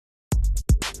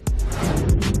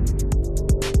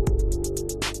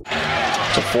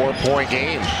4-point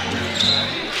game.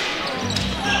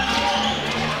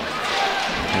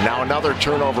 Now another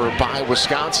turnover by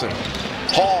Wisconsin.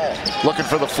 Hall looking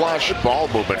for the flush. Ball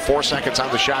movement. 4 seconds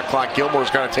on the shot clock. Gilmore's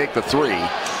got to take the three.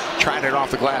 Tried it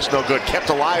off the glass. No good. Kept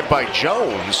alive by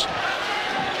Jones.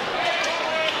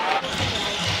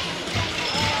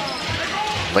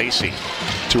 Lacey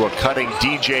to a cutting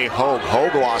DJ Hogue.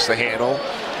 Hogue lost the handle.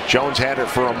 Jones had it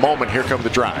for a moment. Here come the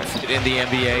drive. In the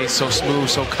NBA, so smooth,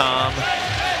 so calm.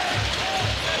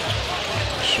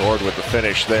 Sword with the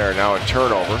finish there. Now a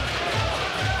turnover.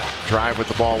 Drive with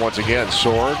the ball once again.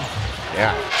 Sword.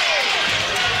 Yeah.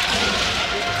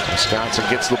 Wisconsin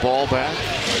gets the ball back.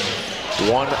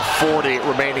 1:40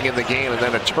 remaining in the game, and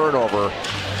then a turnover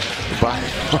by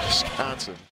Wisconsin.